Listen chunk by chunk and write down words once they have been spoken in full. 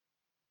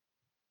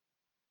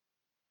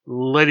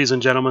Ladies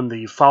and gentlemen,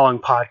 the following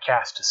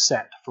podcast is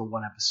set for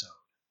one episode.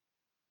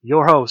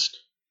 Your host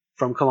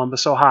from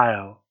Columbus,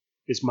 Ohio,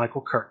 is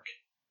Michael Kirk.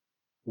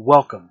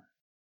 Welcome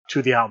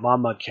to the Outlaw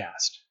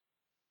Mudcast.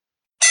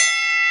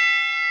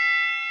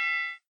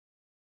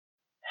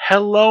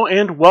 Hello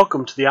and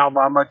welcome to the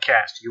Outlaw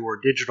Mudcast, your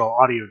digital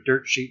audio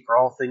dirt sheet for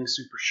all things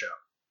Super Show.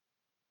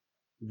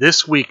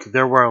 This week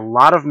there were a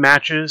lot of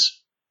matches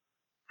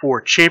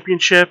for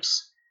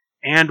championships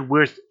and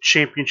with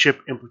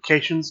championship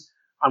implications.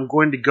 I'm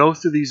going to go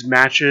through these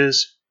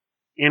matches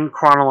in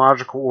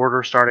chronological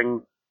order,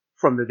 starting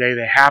from the day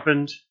they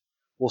happened.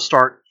 We'll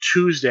start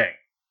Tuesday.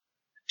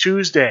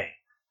 Tuesday,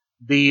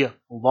 the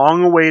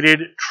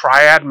long-awaited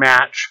triad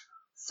match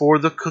for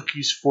the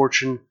Cookie's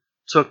Fortune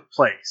took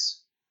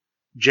place.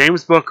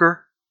 James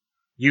Booker,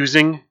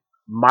 using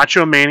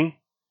Macho Manny,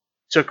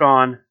 took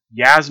on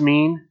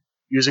Yasmin,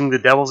 using the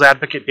Devil's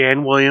Advocate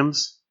Dan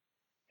Williams,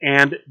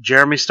 and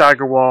Jeremy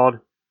Steigerwald,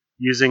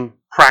 using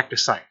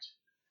Practicite.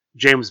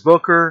 James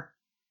Booker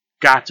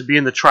got to be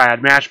in the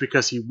triad match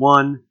because he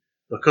won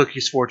the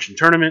Cookie's Fortune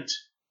tournament.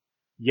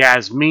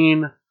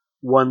 Yasmin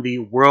won the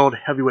World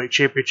Heavyweight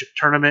Championship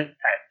tournament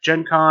at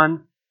Gen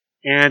Con.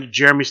 And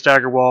Jeremy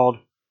Steigerwald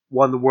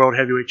won the World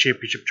Heavyweight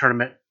Championship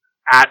tournament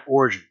at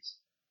Origins.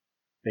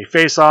 They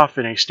face off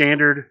in a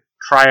standard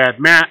triad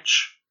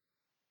match.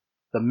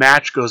 The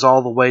match goes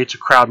all the way to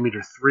crowd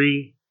meter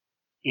 3.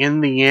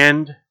 In the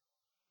end,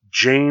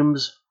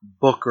 James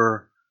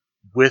Booker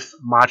with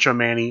Macho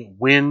Manny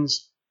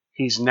wins.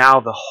 He's now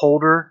the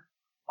holder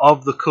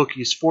of the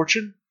Cookie's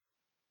Fortune.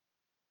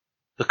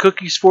 The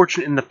Cookie's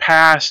Fortune in the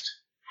past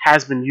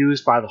has been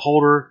used by the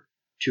holder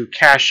to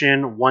cash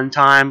in one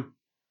time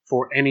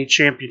for any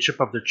championship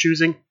of their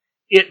choosing.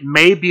 It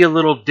may be a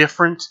little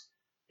different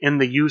in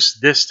the use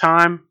this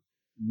time.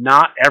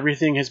 Not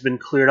everything has been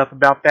cleared up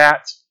about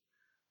that.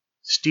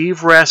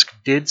 Steve Resk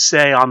did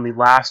say on the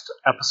last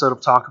episode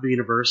of Talk of the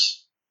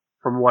Universe,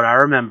 from what I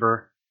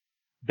remember,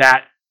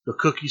 that the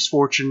Cookie's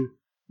Fortune,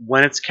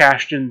 when it's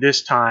cashed in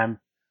this time,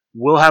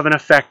 will have an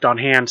effect on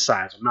hand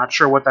size. I'm not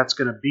sure what that's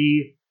going to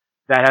be.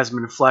 That hasn't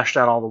been fleshed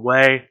out all the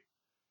way.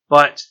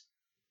 But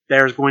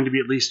there's going to be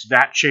at least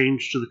that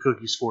change to the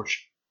Cookie's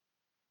Fortune.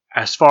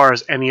 As far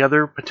as any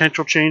other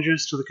potential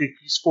changes to the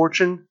Cookie's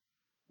Fortune,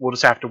 we'll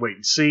just have to wait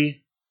and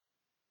see.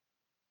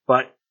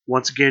 But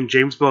once again,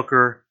 James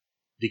Booker,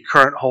 the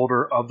current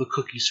holder of the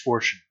Cookie's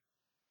Fortune.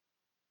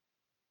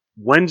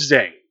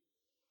 Wednesday,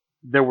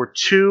 there were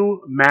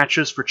 2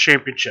 matches for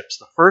championships.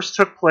 The first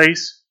took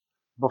place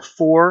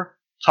before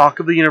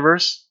Talk of the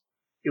Universe.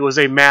 It was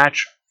a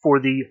match for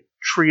the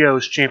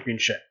Trios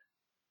Championship.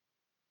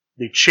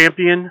 The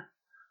champion,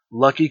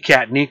 Lucky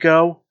Cat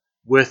Nico,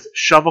 with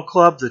Shovel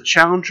Club, the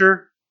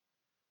challenger,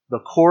 the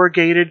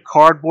corrugated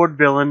cardboard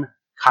villain,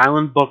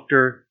 Kylan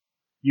Booker,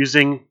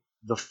 using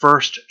the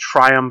first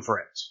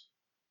triumvirate.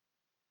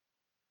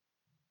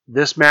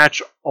 This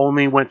match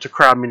only went to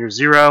crowd meter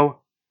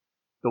 0.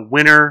 The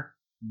winner,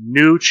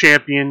 new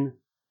champion,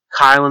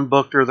 Kylan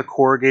Booker, the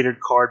corrugated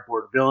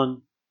cardboard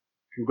villain.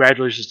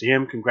 Congratulations to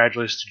him.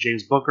 Congratulations to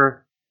James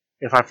Booker,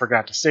 if I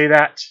forgot to say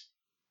that.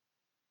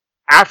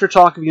 After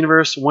Talk of the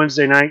Universe,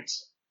 Wednesday night,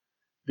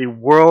 the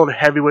World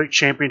Heavyweight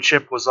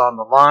Championship was on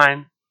the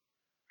line.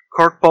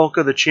 Kirk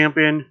Polka, the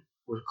champion,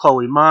 with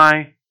Chloe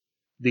Mai.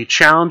 The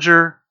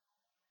challenger,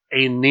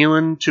 a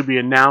Nealon to be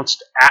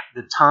announced at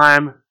the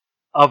time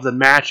of the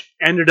match,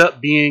 ended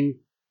up being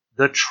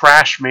the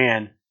Trash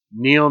Man,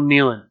 Neil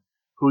Nealon,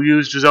 who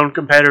used his own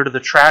competitor, the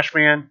Trash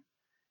Man,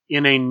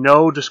 in a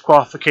no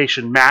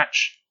disqualification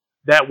match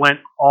that went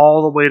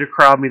all the way to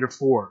crowd meter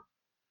 4.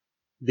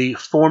 The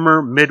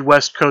former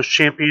Midwest Coast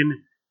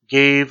champion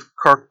gave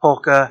Kirk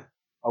Polka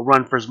a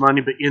run for his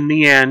money, but in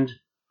the end,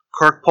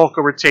 Kirk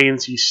Polka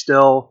retains. He's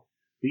still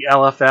the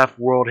LFF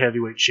World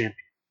Heavyweight Champion.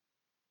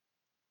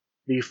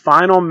 The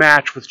final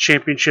match with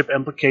championship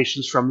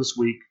implications from this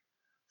week,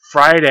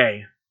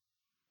 Friday,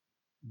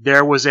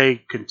 there was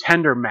a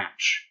contender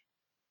match.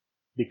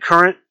 The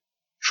current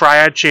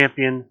Triad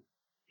champion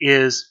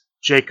is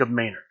Jacob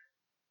Maynard.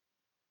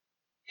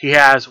 He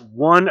has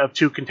one of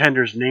 2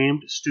 contenders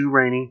named Stu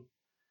Rainey.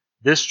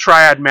 This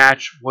Triad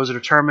match was to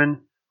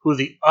determine who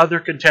the other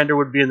contender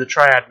would be in the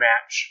Triad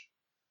match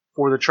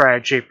for the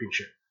Triad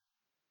Championship.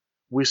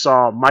 We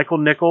saw Michael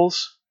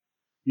Nichols,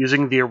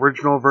 using the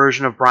original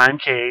version of Brian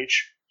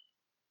Cage,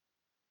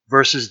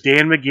 versus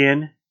Dan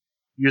McGinn,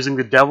 using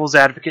the Devil's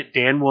Advocate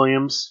Dan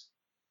Williams,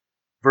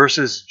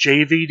 versus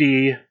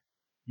JVD,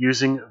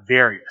 using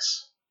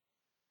Various.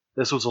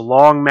 This was a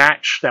long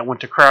match that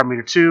went to crowd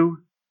meter 2.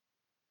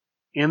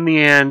 In the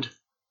end,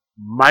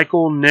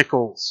 Michael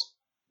Nichols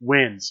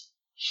wins.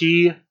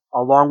 He,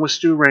 along with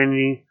Stu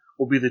Rainey,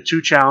 will be the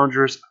 2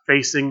 challengers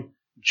facing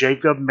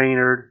Jacob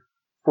Maynard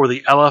for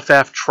the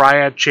LFF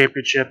Triad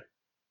Championship.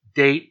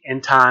 Date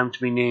and time to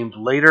be named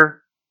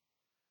later.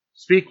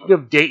 Speaking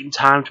of date and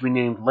time to be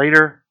named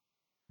later,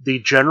 the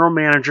general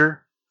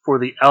manager for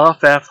the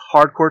LFF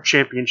Hardcore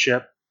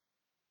Championship,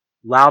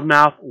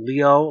 Loudmouth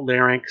Leo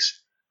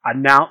Larynx,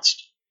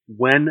 announced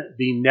when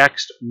the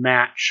next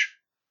match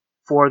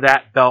for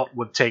that belt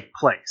would take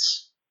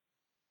place.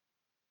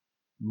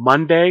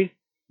 Monday,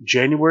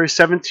 January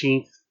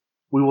 17th,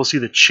 we will see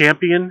the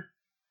champion,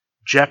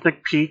 Jeff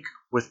McPeak,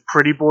 with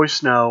Pretty Boy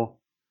Snow,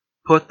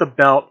 put the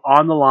belt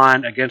on the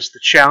line against the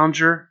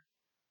challenger,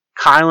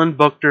 Kylan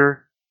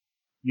Booker,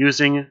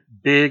 using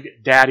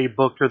Big Daddy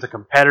Booker, the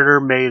competitor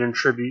made in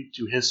tribute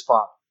to his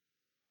father.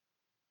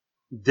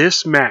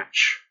 This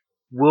match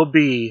will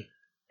be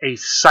a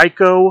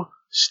Psycho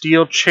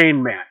Steel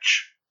Chain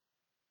match,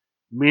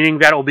 meaning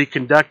that it will be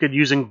conducted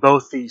using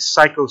both the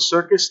Psycho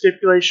Circus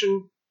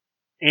stipulation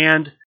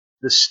and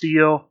the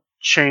Steel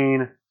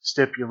Chain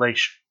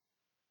stipulation.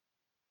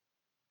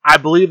 I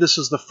believe this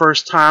is the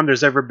first time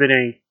there's ever been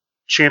a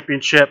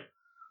championship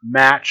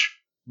match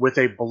with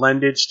a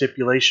blended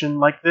stipulation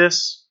like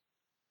this.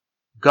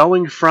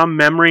 Going from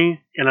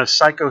memory, in a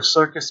Psycho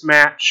Circus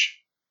match,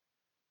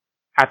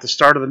 at the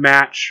start of the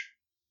match,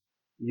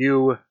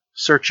 you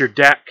search your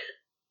deck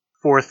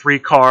for 3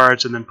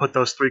 cards and then put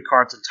those 3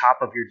 cards on top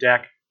of your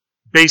deck.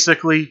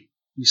 Basically,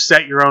 you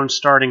set your own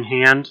starting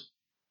hand,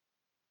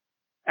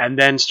 and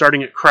then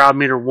starting at crowd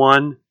meter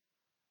 1,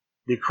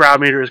 the crowd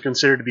meter is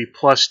considered to be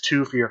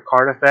 +2 for your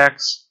card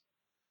effects.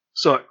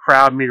 So at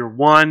crowd meter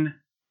 1,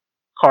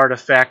 card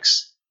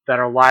effects that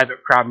are live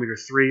at crowd meter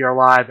 3 are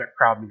live at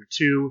crowd meter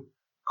 2.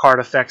 Card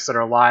effects that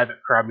are live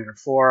at crowd meter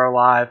 4 are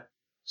live,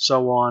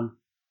 so on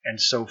and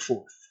so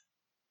forth.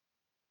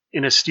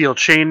 In a steel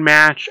chain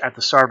match, at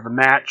the start of the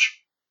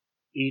match,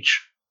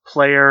 each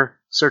player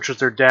searches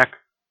their deck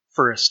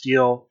for a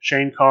steel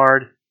chain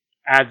card,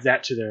 adds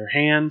that to their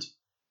hand.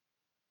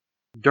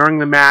 During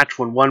the match,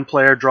 when one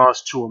player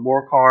draws 2 or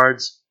more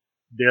cards,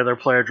 the other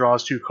player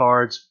draws 2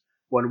 cards.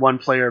 When one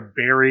player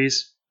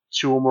buries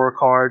 2 or more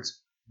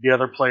cards, the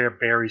other player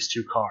buries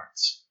 2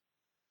 cards.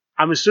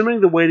 I'm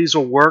assuming the way these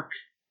will work,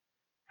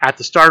 at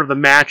the start of the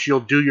match, you'll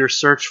do your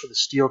search for the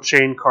steel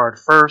chain card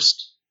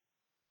first,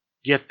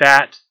 get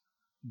that,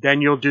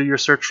 then you'll do your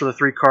search for the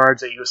 3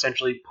 cards that you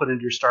essentially put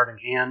into your starting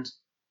hand.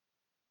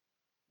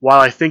 While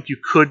I think you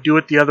could do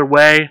it the other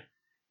way,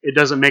 it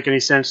doesn't make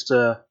any sense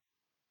to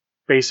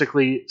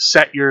basically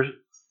set your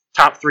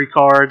top 3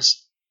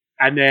 cards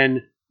and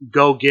then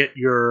go get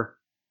your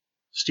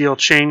steel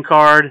chain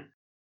card,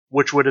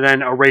 which would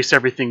then erase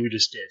everything you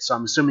just did. So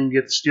I'm assuming you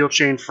get the steel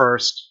chain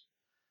first,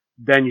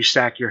 then you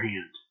stack your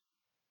hand.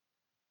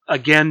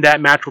 Again,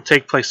 that match will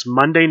take place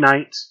Monday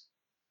night,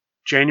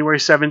 January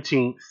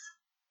 17th,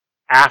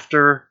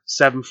 after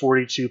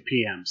 7:42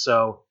 p.m.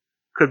 So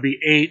could be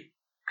 8,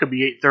 could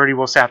be 8:30,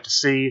 we'll just have to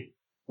see.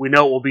 We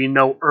know it will be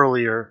no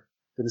earlier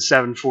than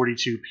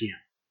 7:42 p.m.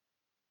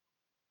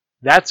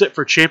 That's it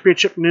for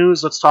championship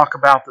news. Let's talk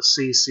about the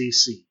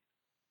CCC.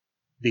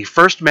 The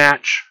first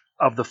match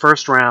of the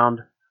first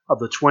round of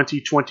the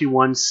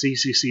 2021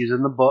 CCC is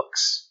in the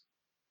books.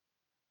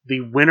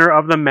 The winner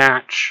of the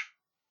match,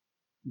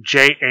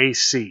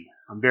 JAC.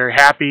 I'm very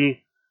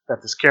happy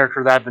that this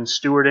character that I've been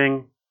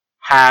stewarding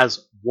has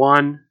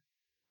won.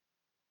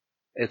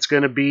 It's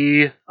going to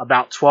be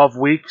about 12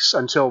 weeks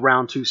until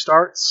round 2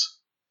 starts,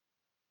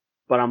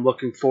 but I'm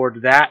looking forward to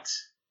that.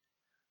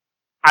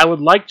 I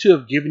would like to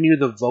have given you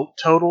the vote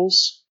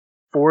totals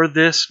for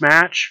this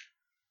match.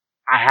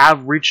 I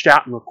have reached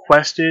out and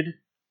requested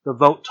the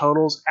vote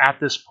totals at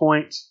this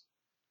point.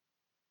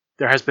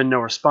 There has been no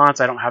response.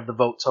 I don't have the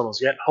vote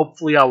totals yet.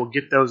 Hopefully I will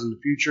get those in the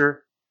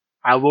future.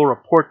 I will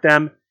report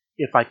them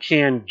if I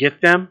can get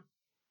them.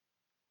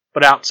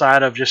 But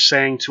outside of just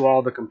saying to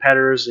all the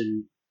competitors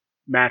in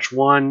match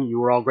 1, you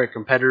were all great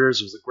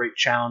competitors. It was a great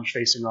challenge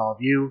facing all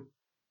of you.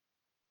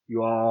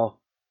 You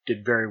all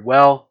did very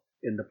well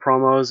in the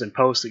promos and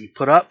posts that you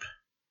put up.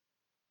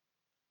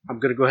 I'm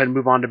going to go ahead and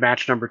move on to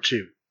match number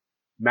 2.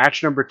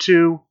 Match number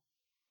 2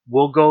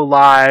 will go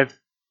live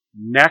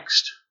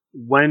next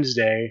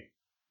Wednesday,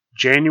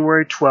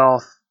 January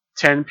 12th,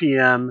 10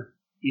 p.m.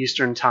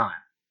 Eastern Time,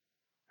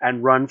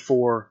 and run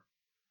for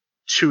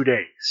 2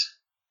 days,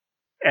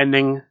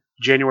 ending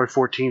January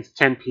 14th,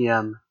 10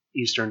 p.m.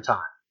 Eastern Time.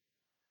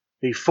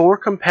 The 4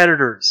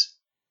 competitors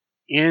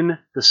in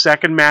the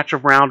second match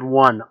of round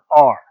 1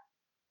 are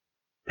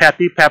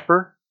Peppy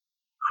Pepper,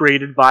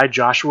 created by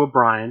Joshua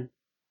Bryan,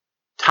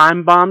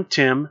 Time Bomb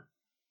Tim,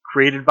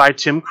 created by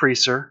Tim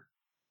Creaser,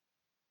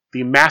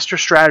 the Master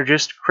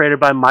Strategist, created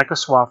by Micah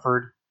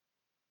Swafford,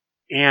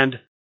 and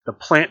the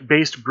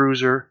Plant-Based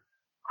Bruiser,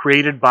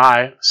 created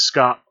by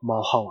Scott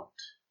Mulholland.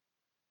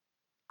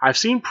 I've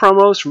seen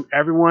promos from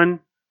everyone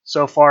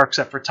so far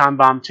except for Time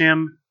Bomb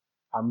Tim.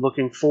 I'm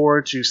looking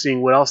forward to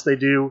seeing what else they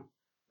do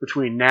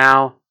between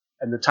now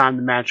and the time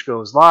the match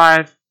goes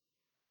live.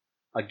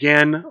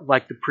 Again,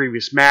 like the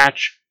previous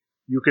match,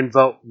 you can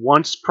vote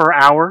once per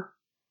hour.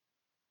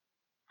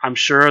 I'm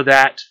sure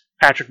that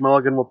Patrick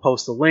Mulligan will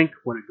post the link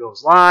when it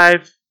goes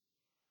live.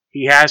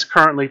 He has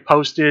currently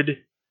posted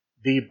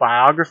the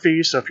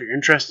biography, so if you're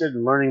interested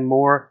in learning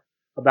more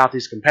about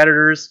these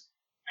competitors,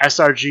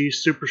 SRG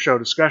Super Show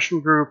Discussion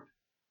Group,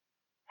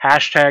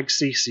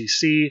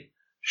 #CCC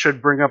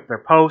should bring up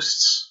their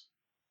posts.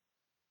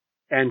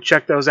 And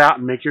check those out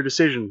and make your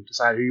decision.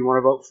 Decide who you want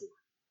to vote for.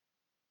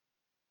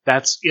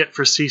 That's it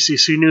for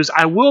CCC news.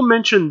 I will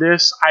mention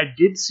this. I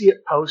did see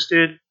it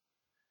posted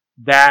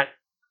that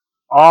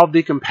all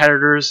the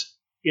competitors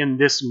in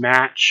this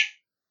match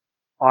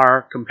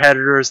are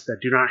competitors that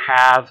do not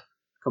have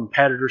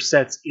competitor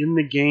sets in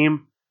the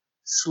game.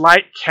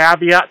 Slight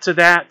caveat to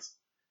that,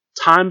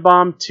 Time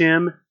Bomb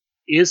Tim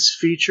is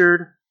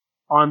featured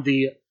on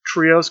the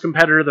Trios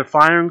competitor, the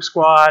Firing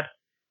Squad,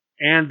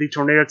 and the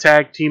Tornado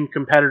Tag Team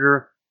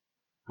competitor,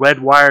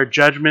 Red Wire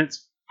Judgment.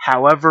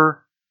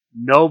 However,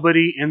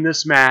 nobody in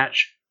this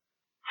match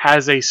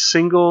has a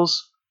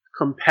singles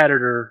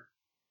competitor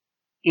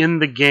in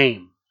the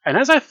game. And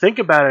as I think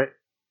about it,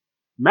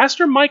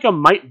 Master Micah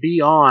might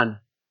be on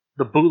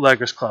the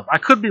Bootleggers Club. I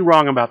could be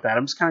wrong about that.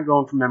 I'm just kind of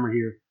going from memory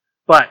here.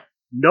 But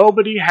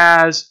nobody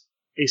has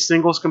a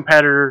singles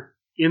competitor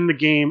in the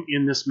game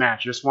in this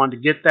match. Just wanted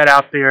to get that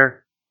out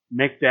there,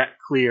 make that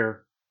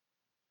clear,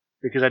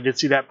 because I did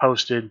see that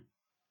posted,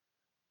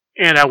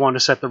 and I want to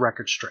set the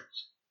record straight.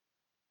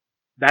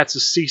 That's the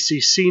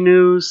CCC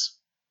news.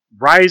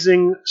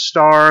 Rising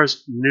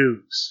Stars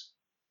news.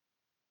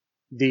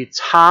 The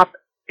top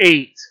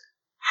 8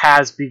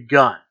 has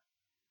begun.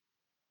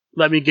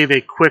 Let me give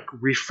a quick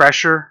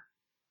refresher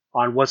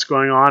on what's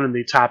going on in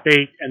the top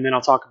 8, and then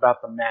I'll talk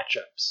about the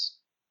matchups.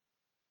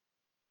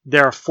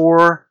 There are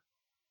 4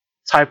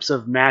 types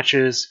of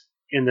matches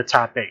in the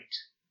top 8.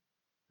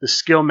 The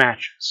skill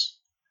matches.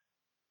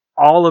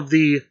 All of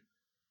the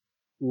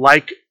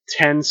like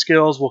 10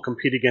 skills will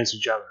compete against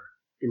each other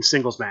in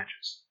singles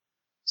matches.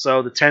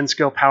 So the 10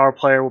 skill power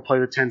player will play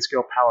the 10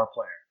 skill power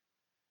player.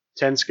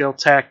 10 skill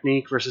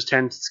technique versus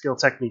 10 skill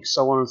technique,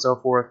 so on and so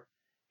forth.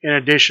 In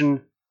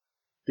addition,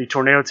 the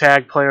Tornado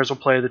Tag players will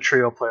play, the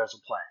Trio players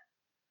will play.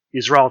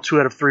 These are all 2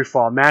 out of 3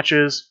 fall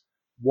matches,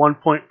 1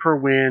 point per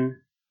win.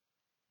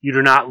 You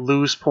do not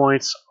lose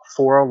points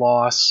for a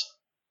loss.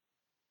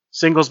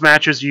 Singles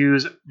matches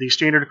use the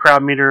standard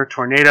crowd meter.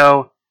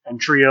 Tornado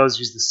and Trios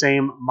use the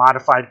same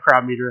modified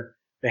crowd meter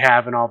they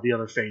have in all the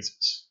other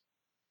phases.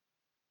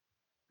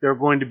 There are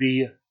going to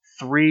be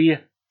 3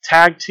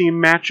 tag team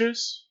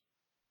matches.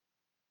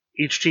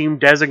 Each team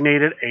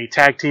designated a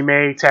tag team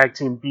A, tag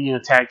team B,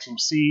 and a tag team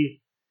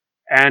C,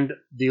 and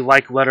the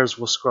like letters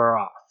will square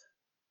off.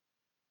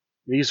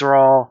 These are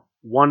all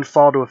 1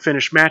 fall to a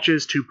finish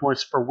matches, 2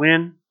 points per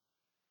win.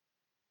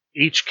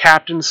 Each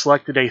captain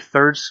selected a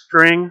third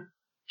string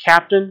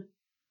captain.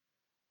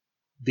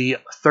 The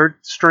third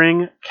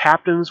string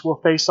captains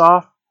will face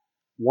off.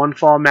 1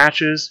 fall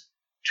matches,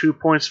 2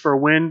 points for a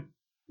win.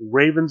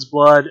 Raven's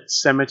Blood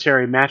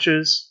Cemetery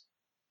matches.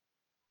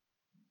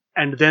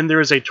 And then there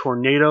is a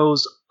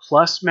Tornadoes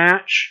Plus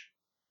match.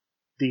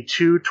 The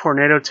 2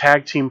 Tornado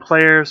Tag Team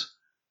players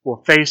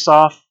will face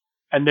off,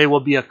 and they will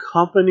be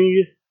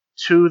accompanied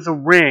to the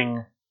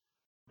ring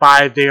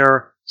by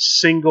their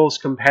singles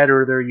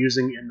competitor they're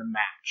using in the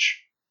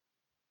match.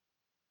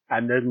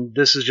 And then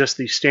this is just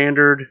the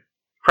standard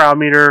crowd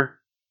meter.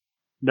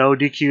 No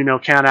DQ, no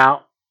count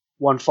out.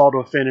 1 fall to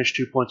a finish,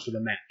 2 points for the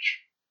match.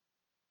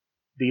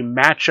 The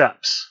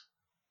matchups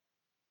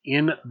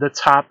in the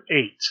top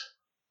 8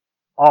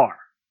 are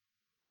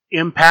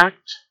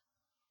Impact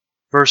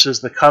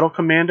versus the Cuddle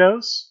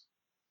Commandos,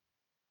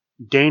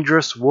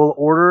 Dangerous Wool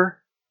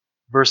Order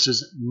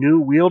versus New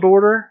Wheeled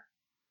Order,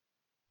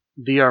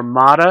 the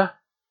Armada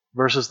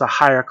versus the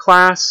Higher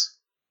Class,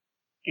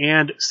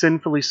 and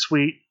Sinfully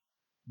Sweet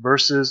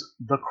versus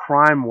the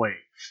Crime Wave.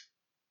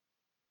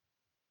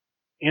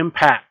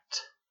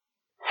 Impact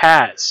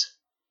has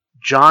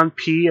John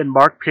P. and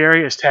Mark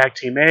Perry as Tag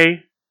Team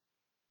A,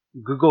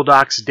 Google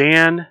Docs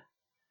Dan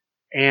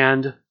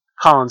and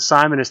Colin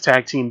Simon as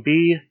Tag Team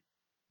B,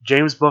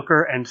 James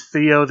Booker and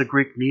Theo the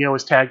Greek Neo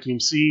as Tag Team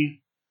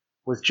C,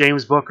 with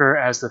James Booker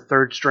as the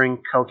third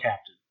string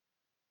co-captain.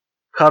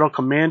 Cuddle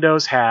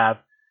Commandos have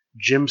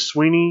Jim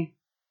Sweeney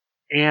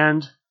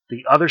and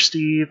the other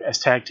Steve as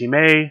Tag Team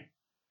A,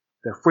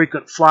 the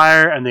Frequent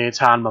Flyer and the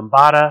Atan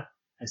Mambata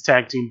as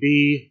Tag Team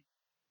B,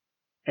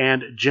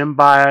 and Jim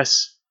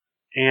Bias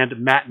and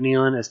Matt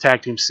Nealon as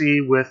Tag Team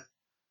C, with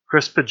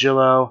Chris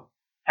Pagillo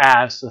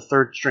as the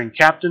third string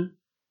captain.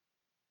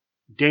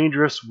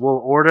 Dangerous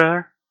Wool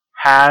Order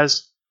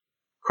has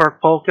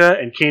Kirk Polka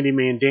and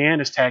Candyman Dan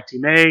as Tag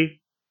Team A,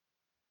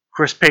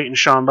 Chris Payton,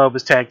 Sean Loeb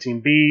as Tag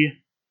Team B,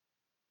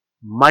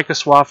 Micah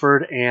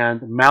Swafford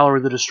and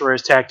Mallory the Destroyer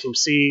as Tag Team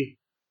C,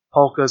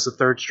 Polka as the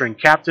third string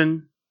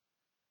captain.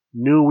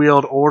 New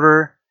Wheeled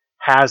Order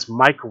has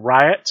Mike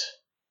Riot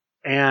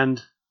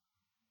and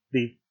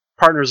the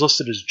partners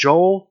listed as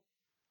Joel.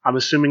 I'm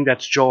assuming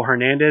that's Joel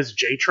Hernandez,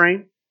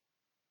 J-Train.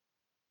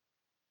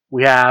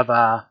 We have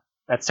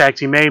that's Tag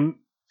Team A.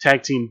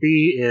 Tag Team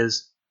B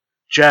is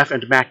Jeff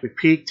and Mac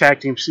McPeak. Tag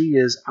Team C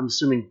is, I'm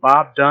assuming,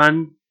 Bob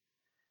Dunn,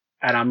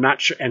 and I'm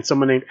not sure, and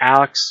someone named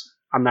Alex.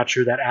 I'm not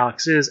sure who that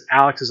Alex is.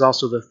 Alex is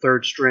also the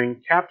third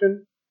string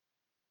captain.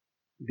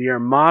 The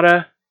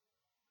Armada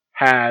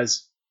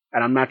has,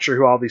 and I'm not sure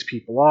who all these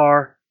people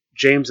are,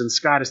 James and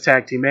Scott as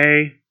Tag Team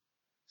A.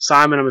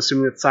 Simon, I'm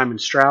assuming that's Simon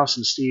Strauss,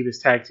 and Steve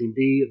is Tag Team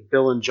B.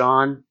 Bill and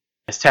John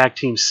as Tag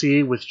Team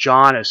C, with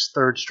John as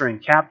third string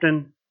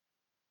captain.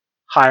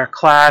 Higher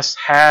Class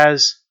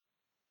has,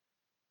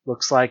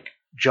 looks like,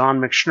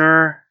 John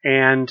McShnur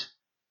and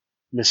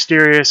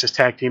Mysterious as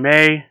Tag Team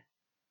A,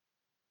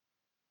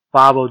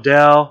 Bob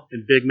Odell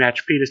and Big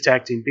Match Pete as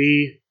Tag Team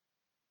B,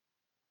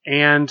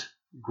 and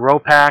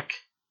Gropak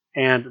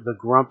and the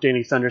Grump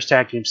Danny Thunder's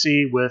Tag Team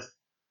C with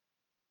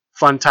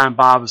Funtime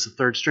Bob as the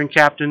third string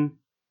captain,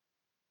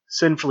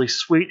 Sinfully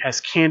Sweet as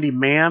Candy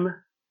Ma'am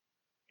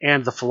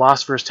and the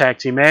Philosophers Tag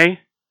Team A.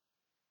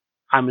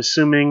 I'm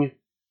assuming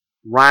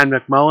Ryan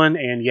McMullen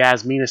and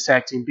Yasmin as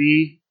Tag Team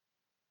B,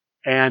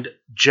 and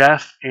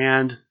Jeff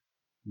and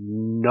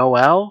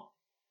Noel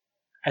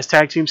as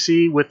Tag Team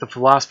C with the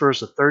Philosophers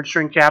the third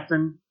string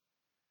captain.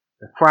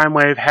 The Crime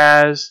Wave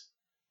has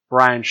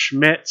Brian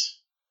Schmidt,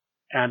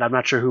 and I'm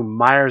not sure who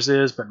Myers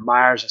is, but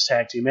Myers as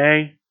Tag Team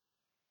A.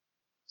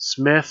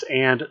 Smith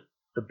and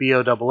the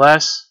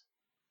BOSS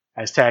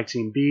as Tag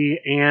Team B,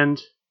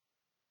 and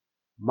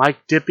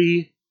Mike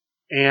Dippy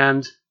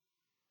and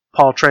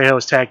Paul Trejo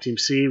as Tag Team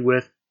C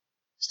with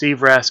Steve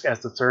Resk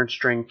as the third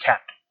string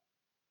captain.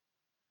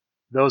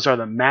 Those are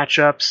the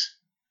matchups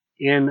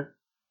in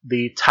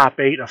the top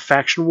 8 of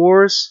Faction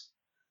Wars.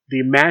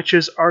 The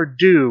matches are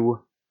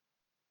due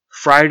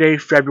Friday,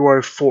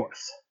 February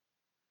 4th.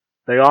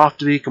 They all have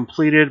to be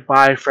completed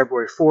by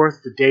February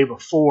 4th, the day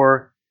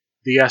before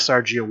the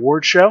SRG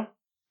Award Show.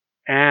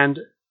 And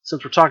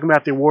since we're talking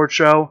about the award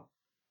show,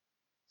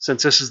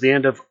 since this is the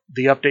end of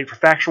the update for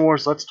Faction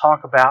Wars, let's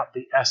talk about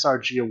the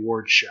SRG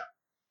Award Show.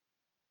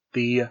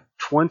 The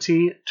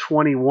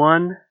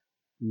 2021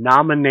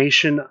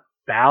 nomination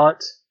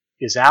ballot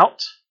is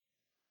out.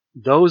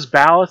 Those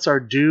ballots are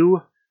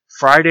due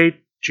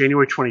Friday,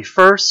 January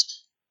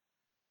 21st.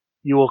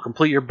 You will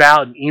complete your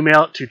ballot and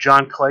email it to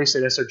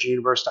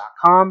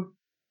johnclase@srguniverse.com.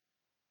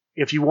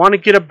 If you want to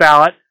get a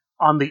ballot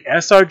on the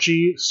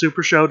SRG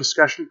Super Show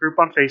discussion group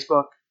on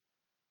Facebook,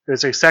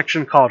 there's a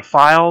section called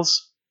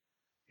Files.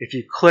 If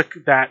you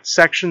click that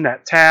section,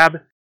 that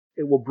tab,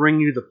 it will bring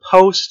you the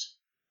post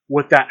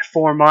with that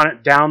form on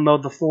it.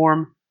 Download the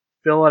form,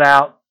 fill it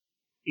out,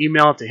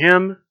 email it to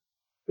him.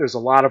 There's a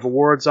lot of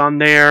awards on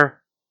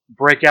there.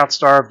 Breakout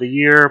Star of the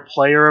Year,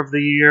 Player of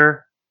the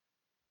Year,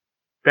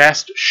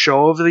 Best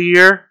Show of the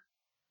Year.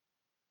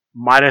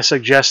 Might I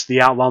suggest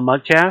the Outlaw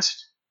Mudcast?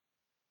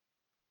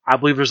 I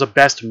believe there's a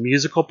Best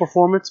Musical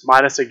Performance.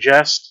 Might I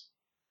suggest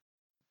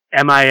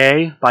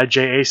MIA by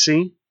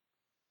JAC?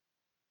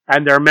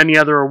 And there are many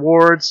other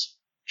awards.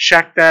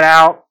 Check that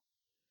out.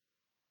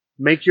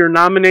 Make your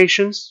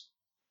nominations.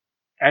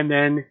 And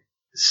then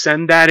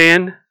send that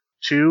in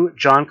to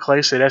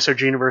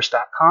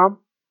johnclase@srguniverse.com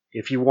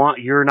if you want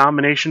your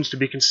nominations to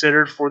be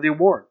considered for the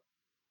award.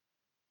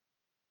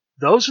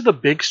 Those are the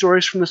big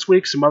stories from this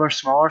week. Some other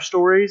smaller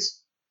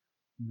stories.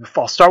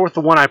 I'll start with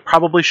the one I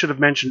probably should have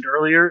mentioned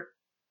earlier.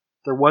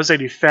 There was a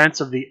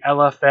defense of the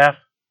LFF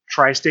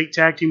Tri-State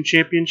Tag Team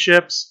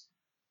Championships.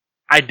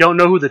 I don't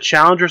know who the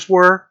challengers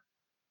were,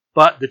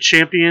 but the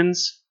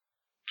champions,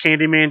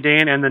 Candyman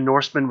Dan and the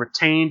Norsemen,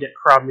 retained at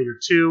Crowd Meter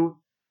 2.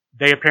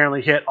 They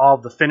apparently hit all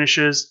of the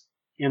finishes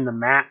in the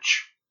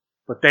match,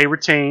 but they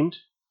retained.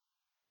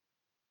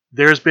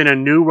 There's been a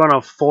new run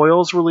of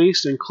foils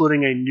released,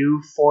 including a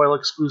new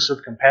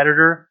foil-exclusive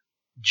competitor,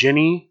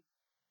 Ginny.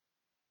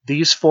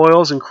 These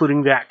foils,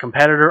 including that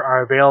competitor,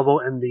 are available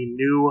in the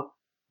new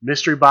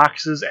mystery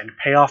boxes and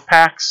payoff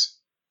packs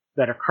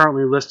that are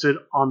currently listed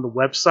on the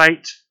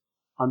website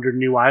under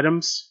new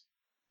items.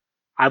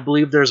 I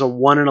believe there's a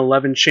 1 in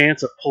 11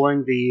 chance of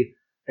pulling the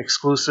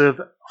exclusive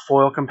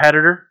foil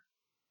competitor.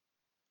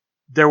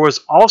 There was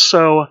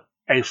also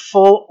a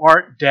full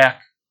art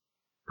deck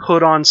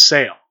put on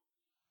sale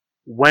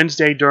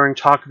Wednesday during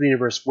Talk of the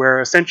Universe,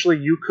 where essentially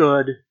you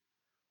could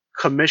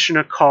commission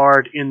a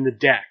card in the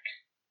deck.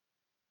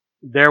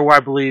 There were, I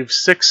believe,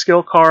 6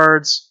 skill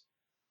cards,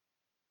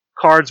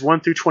 cards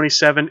 1 through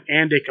 27,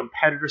 and a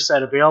competitor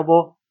set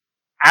available.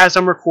 As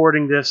I'm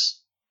recording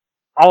this,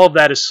 all of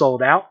that is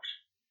sold out.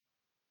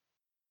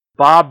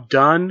 Bob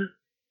Dunn,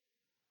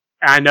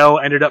 I know,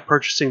 ended up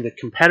purchasing the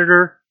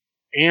competitor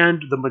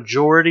and the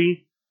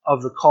majority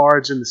of the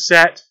cards in the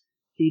set.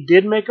 He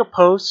did make a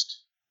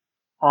post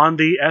on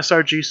the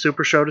SRG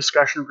Super Show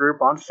discussion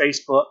group on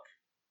Facebook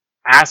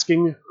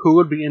asking who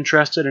would be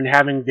interested in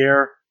having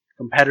their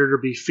competitor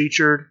be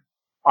featured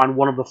on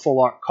one of the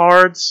full art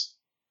cards.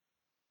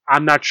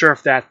 I'm not sure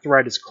if that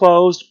thread is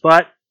closed,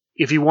 but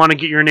if you want to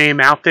get your name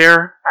out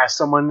there as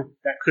someone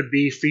that could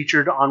be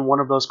featured on one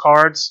of those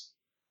cards,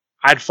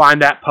 I'd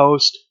find that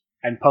post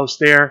and post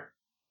there.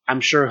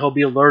 I'm sure he'll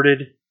be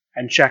alerted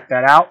and check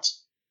that out.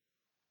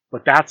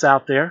 But that's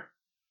out there.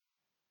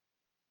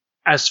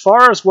 As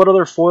far as what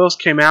other foils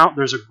came out,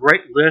 there's a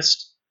great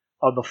list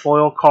of the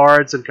foil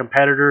cards and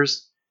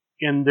competitors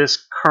in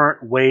this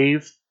current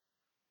wave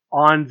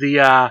on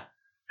the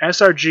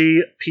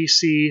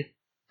srgpc.net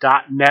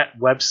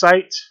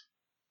website.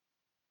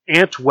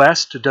 Ant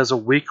West does a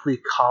weekly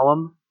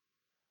column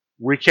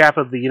recap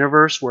of the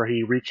universe where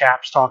he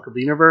recaps Talk of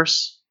the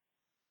Universe.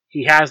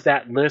 He has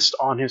that list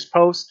on his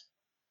post,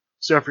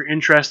 so if you're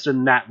interested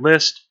in that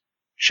list,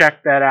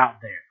 check that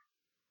out there.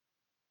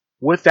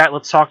 With that,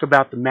 let's talk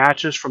about the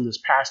matches from this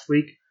past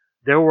week.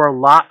 There were a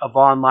lot of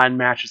online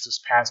matches this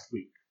past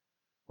week.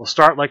 We'll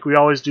start like we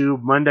always do,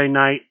 Monday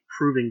night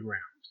Proving Ground.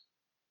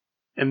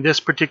 In this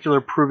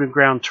particular Proving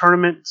Ground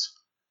tournament,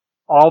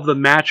 all of the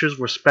matches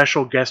were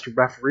special guest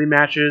referee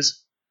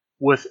matches,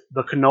 with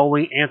the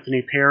cannoli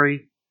Anthony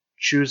Perry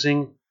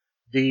choosing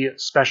the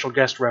special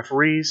guest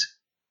referees.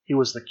 He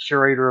was the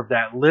curator of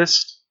that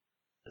list.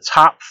 The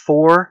top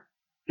 4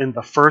 in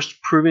the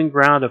first Proving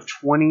Ground of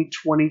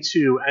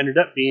 2022 ended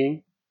up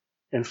being,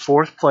 in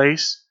 4th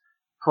place,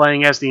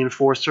 playing as the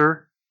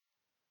enforcer,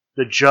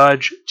 the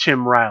judge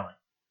Tim Riley.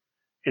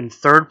 In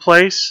 3rd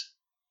place,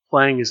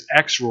 playing as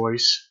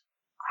ex-Royce,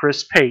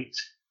 Chris Pate.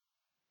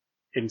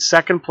 In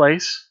 2nd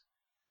place,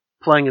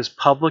 playing as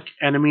public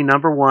enemy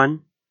number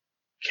 1,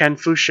 Ken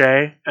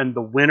Fouché, and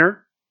the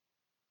winner,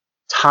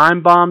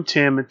 Time Bomb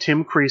Tim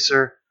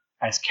Creaser,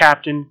 as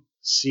Captain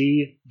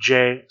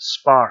C.J.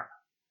 Spar.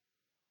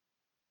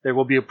 There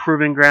will be a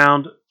Proving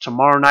Ground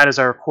tomorrow night as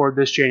I record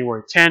this,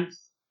 January 10th.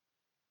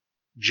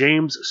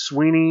 James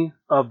Sweeney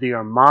of the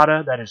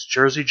Armada, that is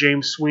Jersey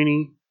James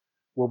Sweeney,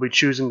 will be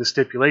choosing the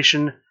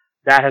stipulation.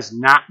 That has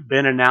not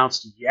been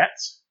announced yet.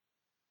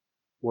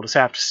 We'll just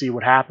have to see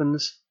what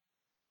happens.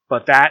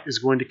 But that is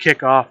going to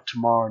kick off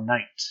tomorrow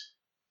night.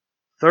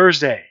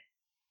 Thursday,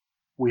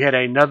 we had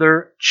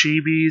another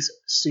Chibi's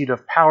Seat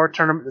of Power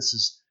tournament. This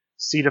is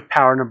Seat of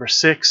Power number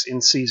 6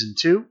 in Season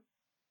 2.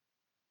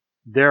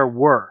 There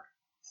were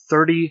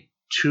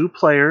 32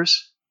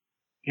 players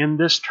in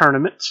this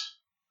tournament,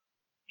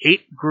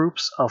 8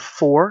 groups of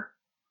 4.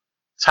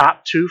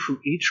 Top 2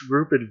 from each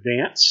group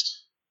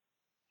advanced.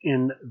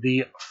 In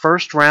the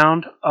first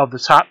round of the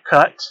top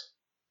cut,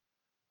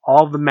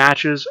 all of the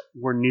matches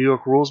were New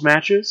York Rules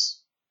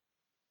matches.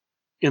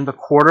 In the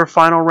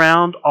quarterfinal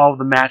round, all of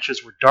the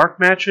matches were dark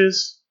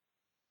matches.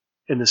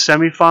 In the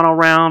semifinal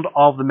round,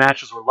 all of the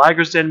matches were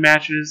Liger's Den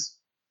matches.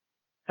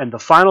 And the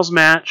finals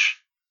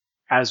match,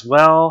 as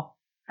well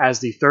as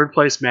the 3rd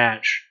place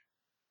match,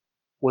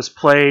 was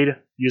played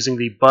using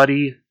the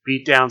Buddy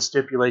Beatdown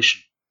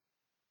stipulation.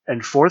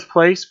 And 4th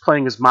place,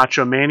 playing as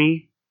Macho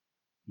Manny,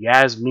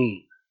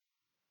 Yasmin.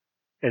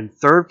 In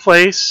 3rd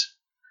place,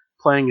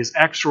 playing as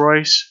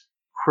ex-Royce,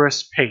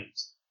 Chris Pate.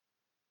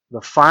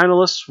 The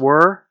finalists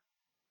were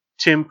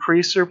Tim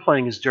Creaser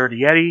playing as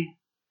Dirty Eddie,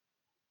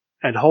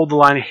 and Hold the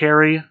Line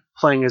Harry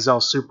playing as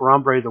El Super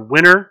Hombre. The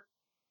winner,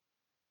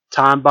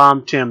 Time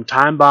Bomb Tim.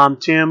 Time Bomb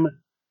Tim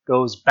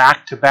goes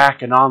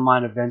back-to-back in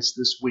online events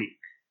this week.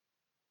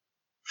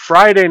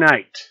 Friday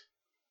night,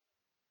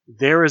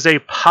 there is a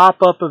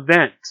pop-up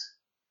event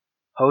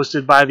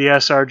hosted by the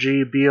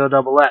SRG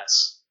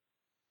BOSS.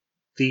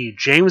 The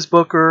James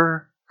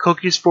Booker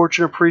Cookies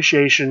Fortune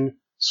Appreciation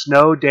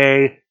Snow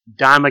Day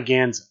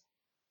Dimaganza.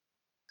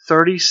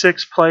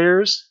 36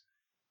 players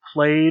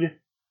played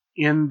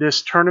in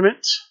this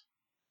tournament.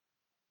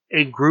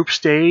 A group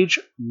stage,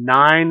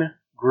 9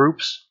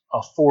 groups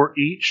of 4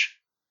 each.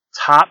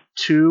 Top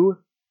 2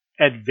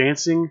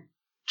 advancing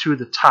to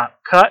the top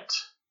cut.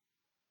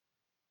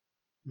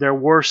 There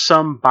were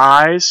some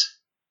buys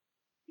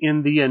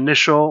in the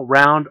initial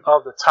round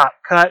of the top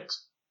cut.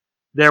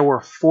 There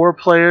were 4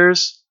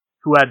 players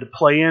who had to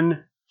play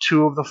in.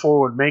 2 of the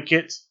 4 would make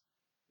it.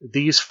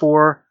 These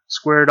 4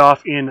 squared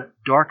off in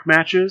dark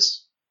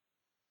matches.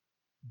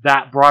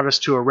 That brought us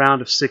to a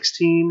round of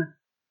 16.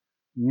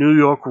 New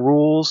York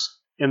Rules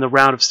in the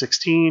round of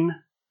 16.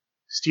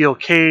 Steel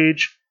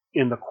Cage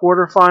in the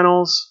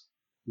quarterfinals.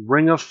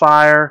 Ring of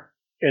Fire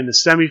in the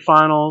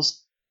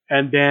semifinals.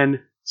 And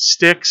then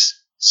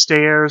Sticks,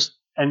 Stairs,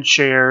 and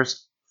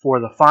Chairs for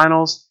the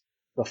finals.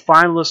 The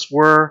finalists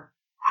were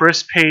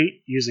Chris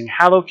Pate using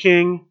Hallow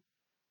King,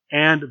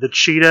 and the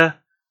Cheetah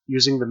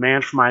using the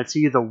Man from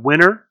IT. The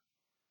winner,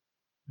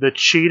 the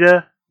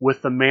Cheetah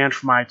with the Man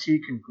from IT.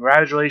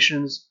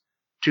 Congratulations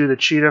to the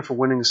Cheetah for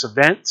winning this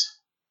event.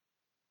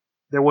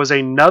 There was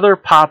another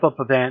pop-up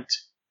event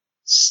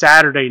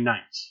Saturday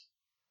night.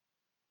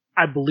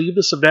 I believe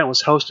this event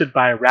was hosted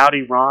by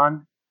Rowdy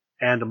Ron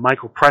and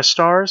Michael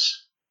Prestars.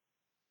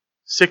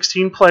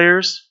 16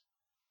 players,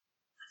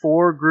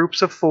 4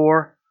 groups of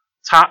 4,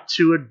 top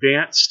 2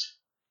 advanced.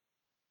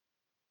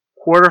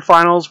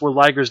 Quarterfinals were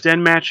Liger's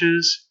Den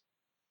matches.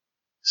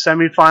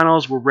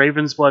 Semifinals were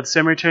Raven's Blood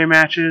Cemetery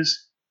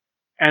matches.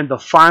 And the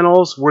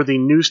finals were the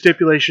new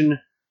stipulation,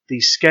 the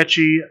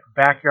sketchy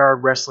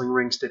backyard wrestling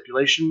ring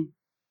stipulation.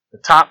 The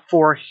top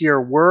 4 here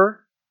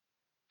were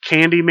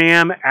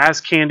Candyman as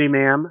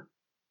Candyman,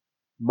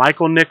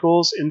 Michael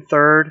Nichols in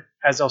 3rd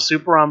as El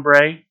Super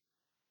Hombre,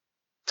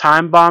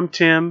 Time Bomb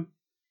Tim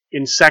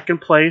in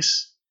 2nd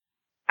place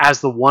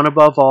as the One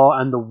Above All,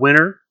 and the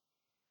winner,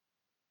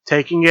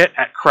 taking it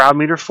at crowd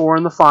meter 4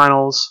 in the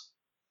finals,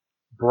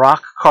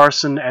 Brock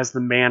Carson as the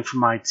Man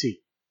from IT.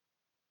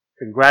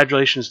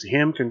 Congratulations to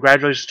him.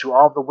 Congratulations to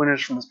all of the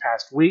winners from this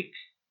past week.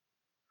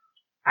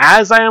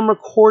 As I am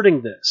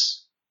recording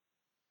this,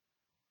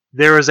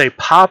 there is a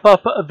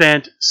pop-up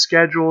event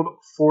scheduled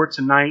for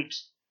tonight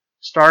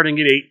starting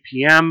at 8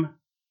 p.m.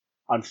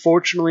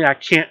 Unfortunately, I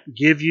can't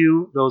give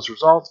you those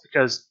results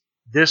because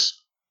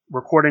this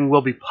recording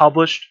will be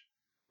published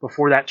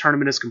before that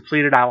tournament is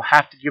completed. I will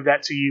have to give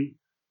that to you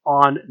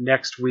on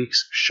next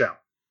week's show.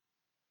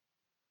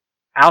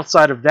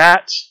 Outside of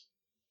that,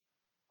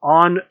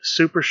 on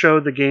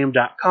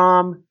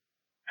supershowthegame.com,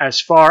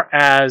 as far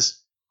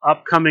as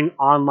upcoming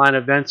online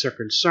events are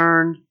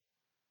concerned,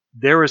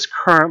 there is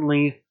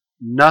currently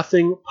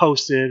nothing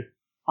posted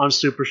on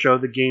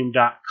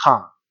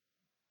supershowthegame.com.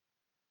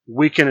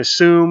 We can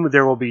assume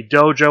there will be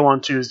Dojo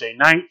on Tuesday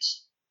night.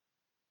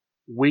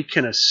 We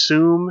can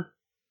assume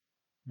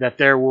that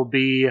there will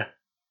be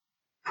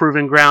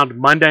Proving Ground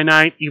Monday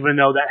night, even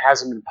though that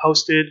hasn't been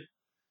posted.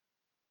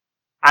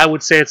 I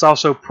would say it's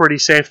also pretty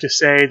safe to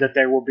say that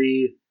there will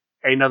be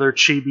another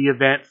Chibi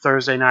event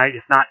Thursday night.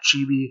 If not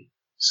Chibi,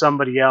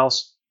 somebody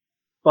else.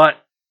 But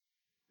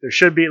there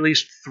should be at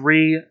least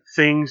 3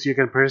 things you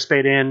can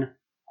participate in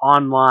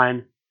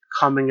online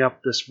coming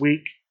up this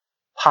week,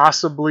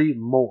 possibly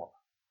more.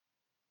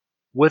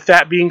 With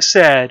that being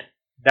said,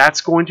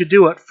 that's going to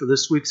do it for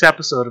this week's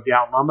episode of the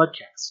Outlaw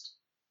Mudcast.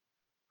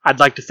 I'd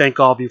like to thank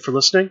all of you for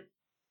listening,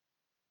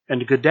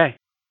 and a good day.